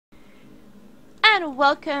and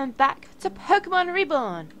welcome back to Pokemon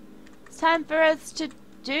Reborn. It's time for us to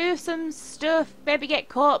do some stuff, maybe get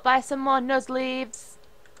caught by some more Nuzleaves.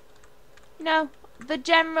 You know, the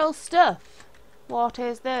general stuff. What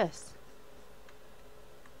is this?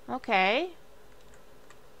 Okay.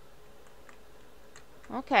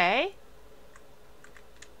 Okay.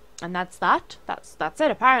 And that's that. That's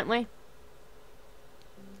it apparently.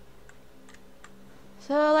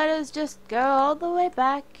 So let us just go all the way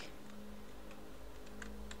back.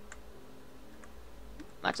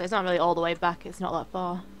 Actually, it's not really all the way back, it's not that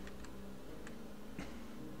far.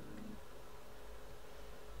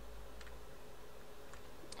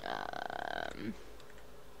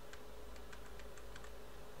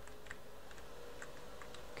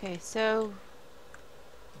 Okay, so...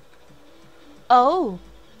 Oh!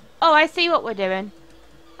 Oh, I see what we're doing.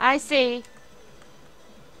 I see.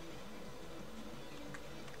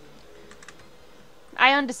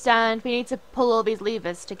 I understand. We need to pull all these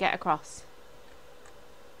levers to get across.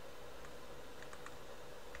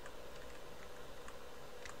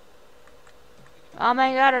 Oh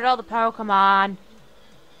my god, at all the Pokemon.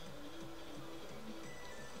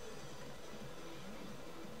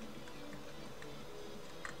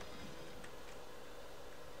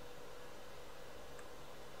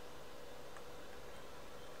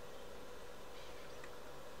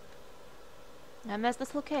 And there's the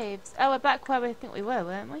little caves. Oh, we're back where we think we were,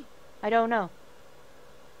 weren't we? I don't know.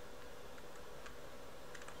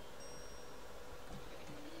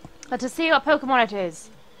 Let us see what Pokemon it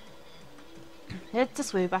is. It's a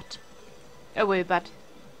Swoobat. A Woobat.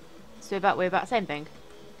 Swoobat, Woobat, same thing.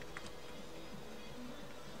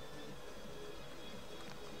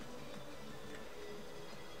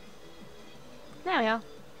 There we are.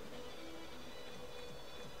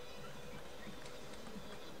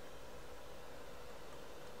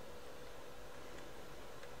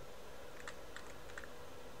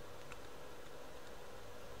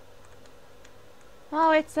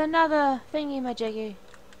 Oh, it's another thingy-majiggy.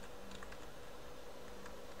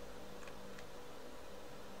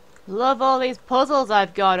 Love all these puzzles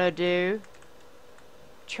I've gotta do.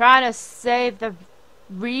 Trying to save the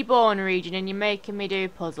Reborn region and you're making me do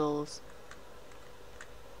puzzles.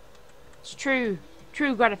 It's true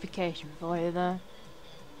gratification for you there.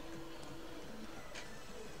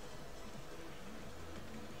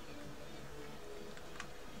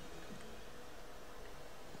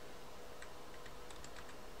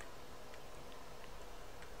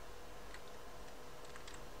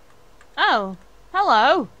 Oh,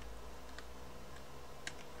 hello.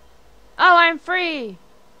 Oh, I'm free.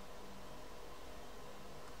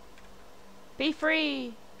 Be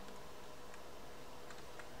free.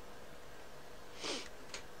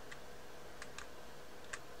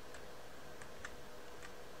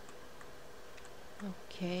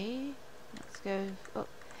 Okay, let's go up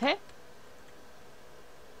here.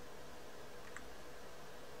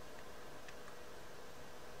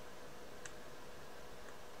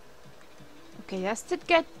 Okay, that's to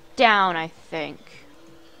get down, I think.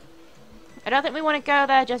 I don't think we want to go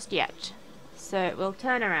there just yet. So we'll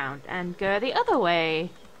turn around and go the other way.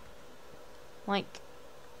 Like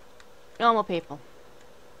normal people.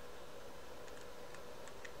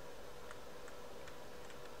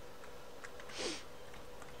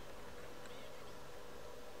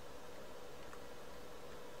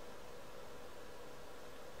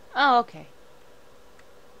 Oh, okay.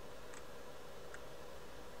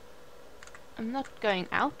 I'm not going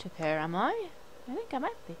out of here, am I? I think I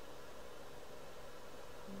might be.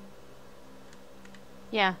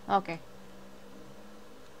 Yeah, okay.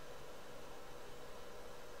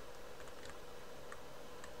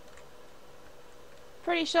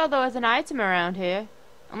 Pretty sure there was an item around here.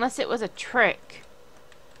 Unless it was a trick.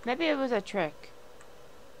 Maybe it was a trick.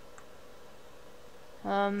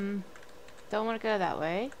 Don't want to go that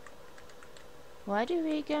way. Where do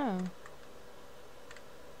we go?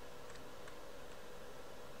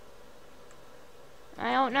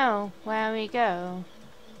 I don't know where we go.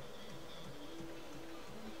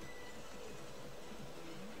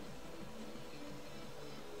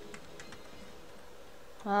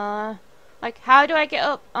 Like, how do I get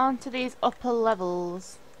up onto these upper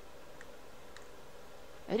levels?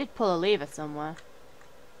 I did pull a lever somewhere.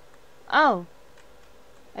 Oh!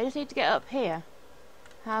 I just need to get up here.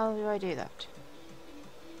 How do I do that?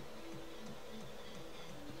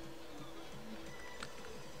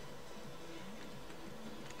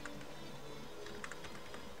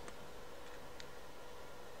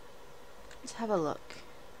 Let's have a look.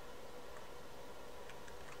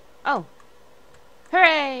 Oh!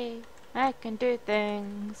 Hooray! I can do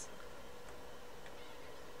things.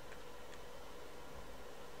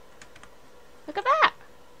 Look at that!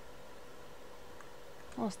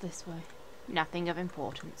 What's this way? Nothing of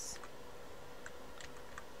importance.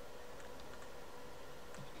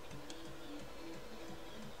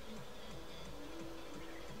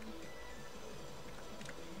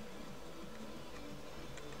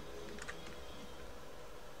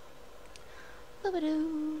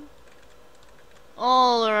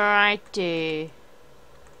 Alrighty.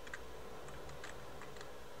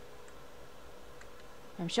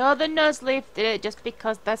 I'm sure the Nuzzleaf did it just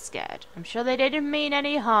because they're scared. I'm sure they didn't mean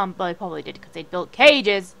any harm, but they probably did because they built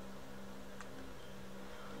cages.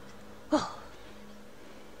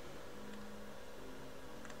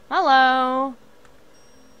 Hello.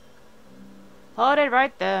 Hold it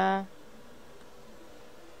right there.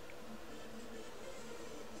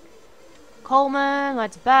 Coleman,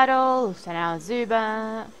 let's battle. Send out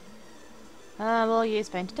Zubat. We'll use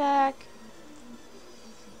faint attack.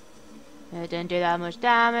 It didn't do that much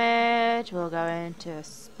damage. We'll go into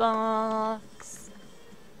Sparks.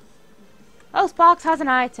 Oh, Sparks has an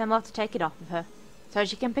item. We'll have to take it off of her, so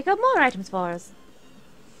she can pick up more items for us.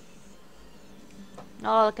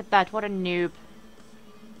 Oh, look at that. What a noob.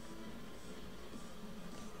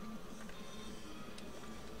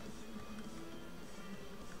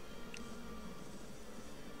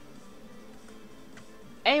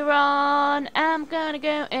 Aaron, I'm gonna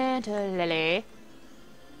go into Lily.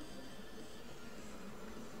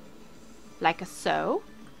 Like so.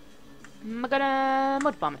 I'm gonna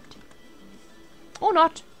mud bomb it. Or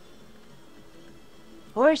not.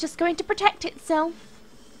 Or it's just going to protect itself.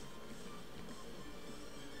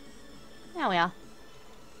 There we are.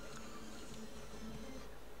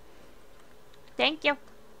 Thank you.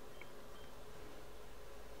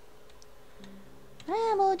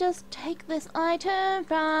 And we'll just take this item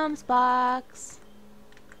from Sparks.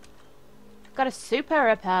 Got a super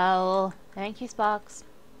repel. Thank you, Sparks.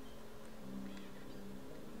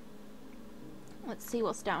 Let's see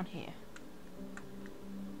what's down here.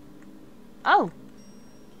 Oh!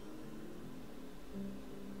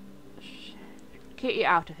 Get you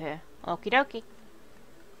out of here. Okie dokie.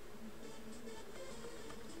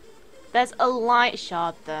 There's a light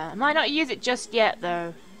shard there. I might not use it just yet,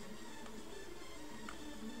 though.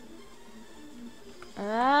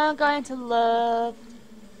 I'm going to love.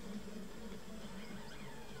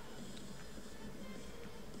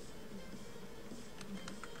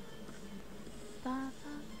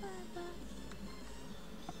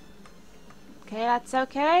 Okay, that's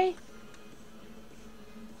okay.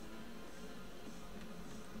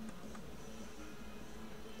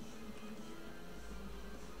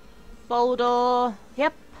 Boulder.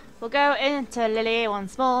 Yep. We'll go into Lily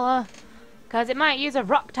once more. Because it might use a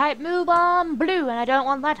rock type move on blue, and I don't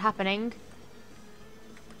want that happening.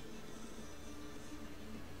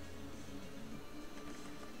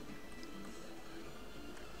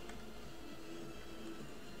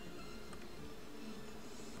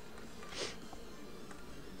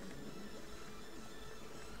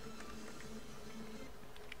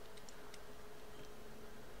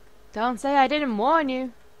 Don't say I didn't warn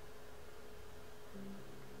you.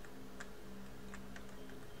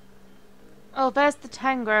 Oh, there's the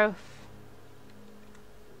Tangrowth.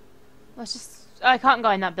 Let's just... Oh, I can't go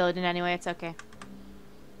in that building anyway, it's okay.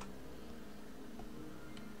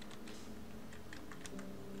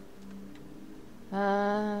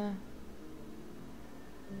 Ah,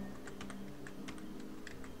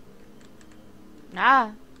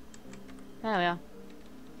 there we are.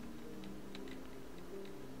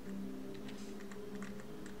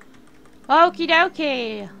 Okie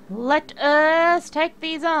dokie, let us take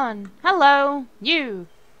these on. Hello, you.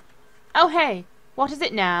 Oh hey, what is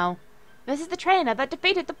it now? This is the trainer that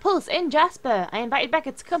defeated the Pulse in Jasper. I invited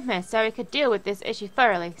Beckett to come here so we could deal with this issue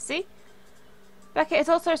thoroughly, see? Beckett is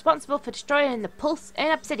also responsible for destroying the Pulse in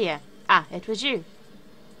Obsidia. Ah, it was you.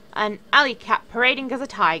 An alley cat parading as a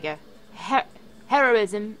tiger.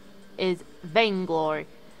 Heroism is vainglory.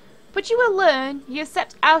 But you will learn. You have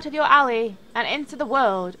stepped out of your alley and into the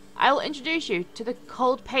world. I will introduce you to the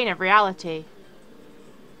cold pain of reality.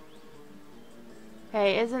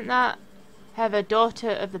 Hey, isn't that Heather,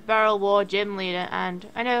 daughter of the Barrel War gym leader? And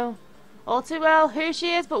I know all too well who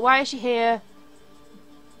she is, but why is she here?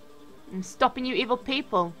 I'm stopping you evil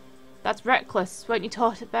people. That's reckless. Weren't you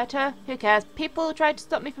taught it better? Who cares? People try to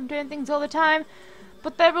stop me from doing things all the time,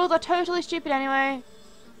 but their rules are totally stupid anyway.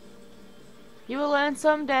 You will learn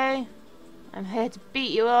someday. I'm here to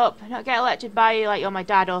beat you up, not get lectured by you like you're my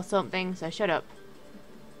dad or something, so shut up.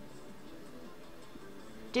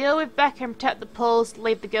 Deal with Becca and protect the Pulse,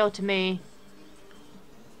 leave the girl to me.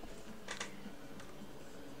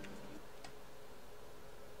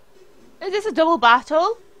 Is this a double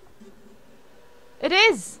battle? It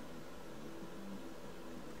is!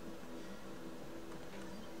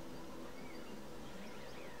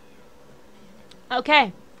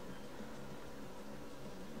 Okay.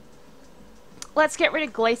 Let's get rid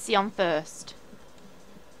of Glaceon first.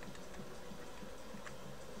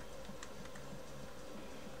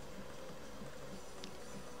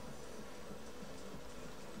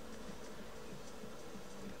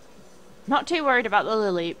 Not too worried about the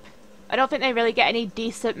Lileep. I don't think they really get any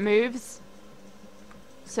decent moves.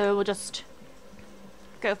 So we'll just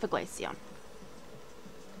go for Glaceon.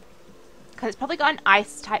 Because it's probably got an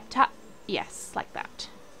ice type tap. Yes, like that.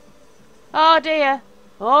 Oh dear.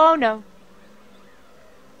 Oh no.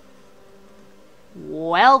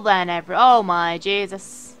 Well then, oh my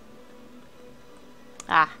Jesus.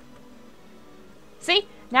 Ah. See?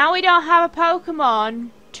 Now we don't have a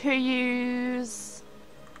Pokemon to use...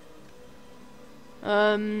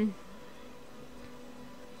 Thingy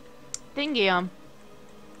on.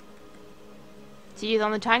 To use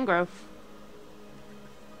on the Tangrowth.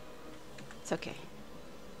 It's okay.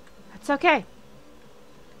 It's okay.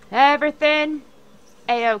 Everything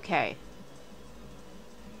A-okay.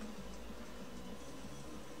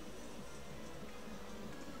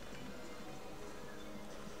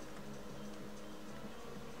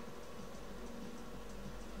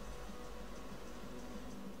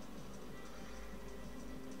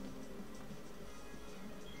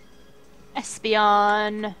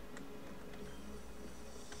 Espeon.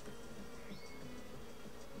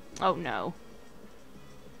 Oh no.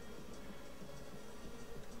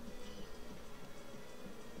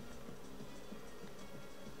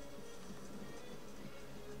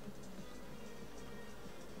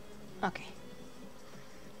 Okay.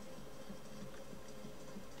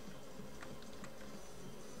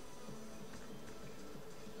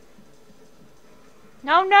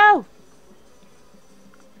 No, no!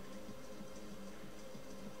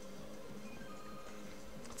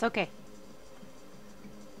 It's okay.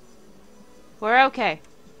 We're okay.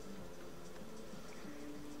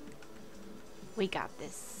 We got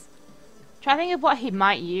this. Try to think of what he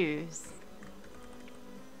might use.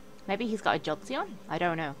 Maybe he's got a Jolteon? I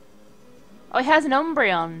don't know. Oh, he has an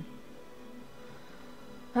Umbreon.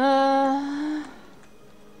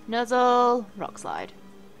 Nuzzle, Rock Slide.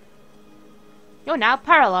 You're now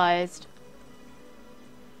paralyzed.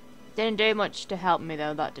 Didn't do much to help me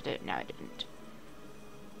though, that did it. No, it didn't.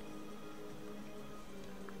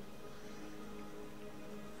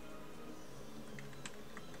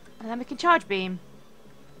 And then we can Charge Beam.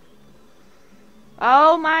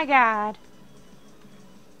 Oh my god.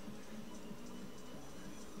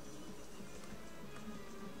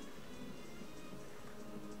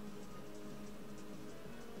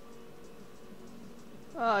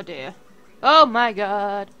 Oh dear. Oh my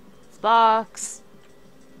god. Sparks.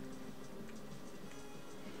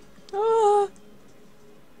 Oh.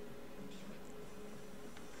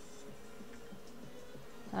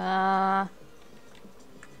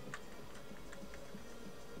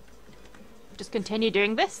 Just continue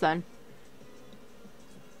doing this then.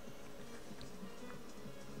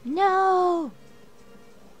 No.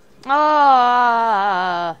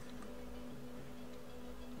 Ah.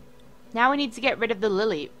 Now we need to get rid of the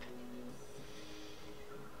Lileep.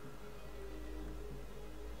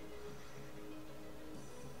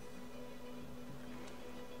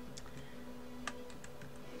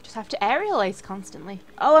 Just have to Aerial Ace constantly.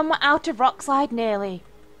 Oh, and we're out of Rock Slide nearly.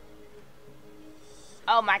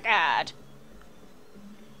 Oh my god.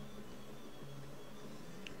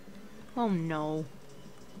 Oh no.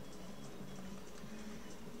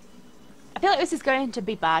 I feel like this is going to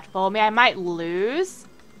be bad for me. I might lose.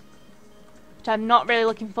 Which I'm not really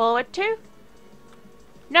looking forward to.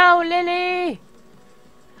 No, Lily!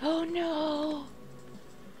 Oh no!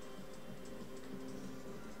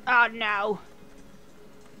 Oh no!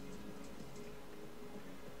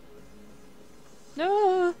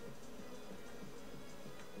 No!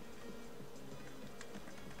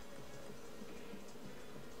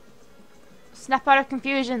 Snap out of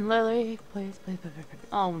confusion, Lily. Please, please, please, please.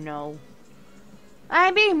 Oh no.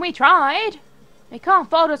 I mean, we tried. They can't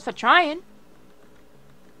fault us for trying.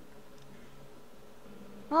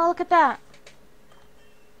 Oh, look at that.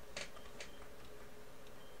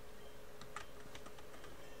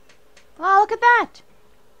 Oh, look at that.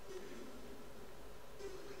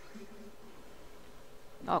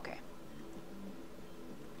 Okay.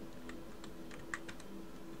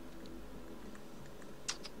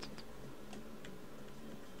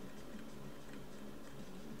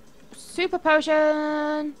 Super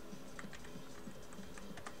potion.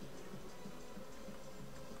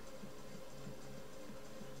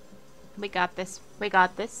 We got this. We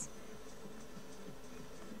got this.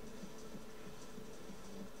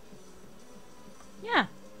 Yeah.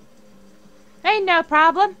 Ain't no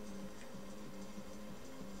problem.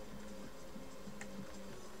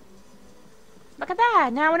 Look at that!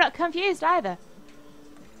 Now we're not confused either.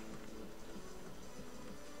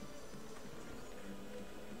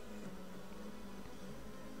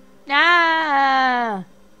 Ah!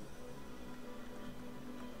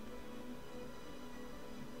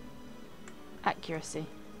 Accuracy.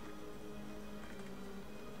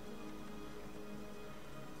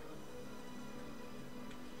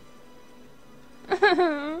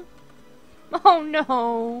 Oh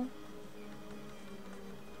no!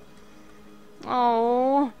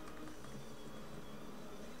 Oh.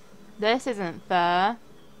 This isn't fair.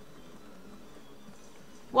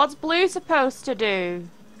 What's Blue supposed to do?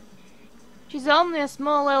 She's only a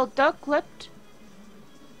small little ducklet.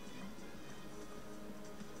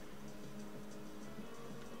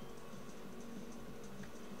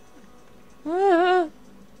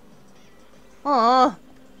 Oh,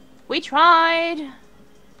 we tried.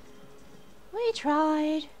 We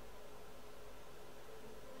tried.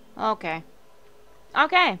 Okay.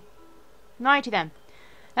 Okay. Righty then.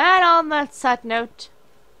 And on that sad note,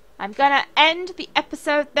 I'm gonna end the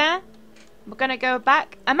episode there. We're gonna go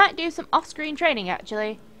back. I might do some off-screen training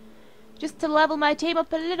actually, just to level my team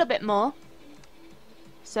up a little bit more,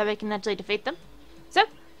 so we can actually defeat them. So,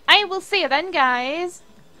 I will see you then, guys.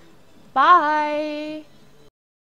 Bye.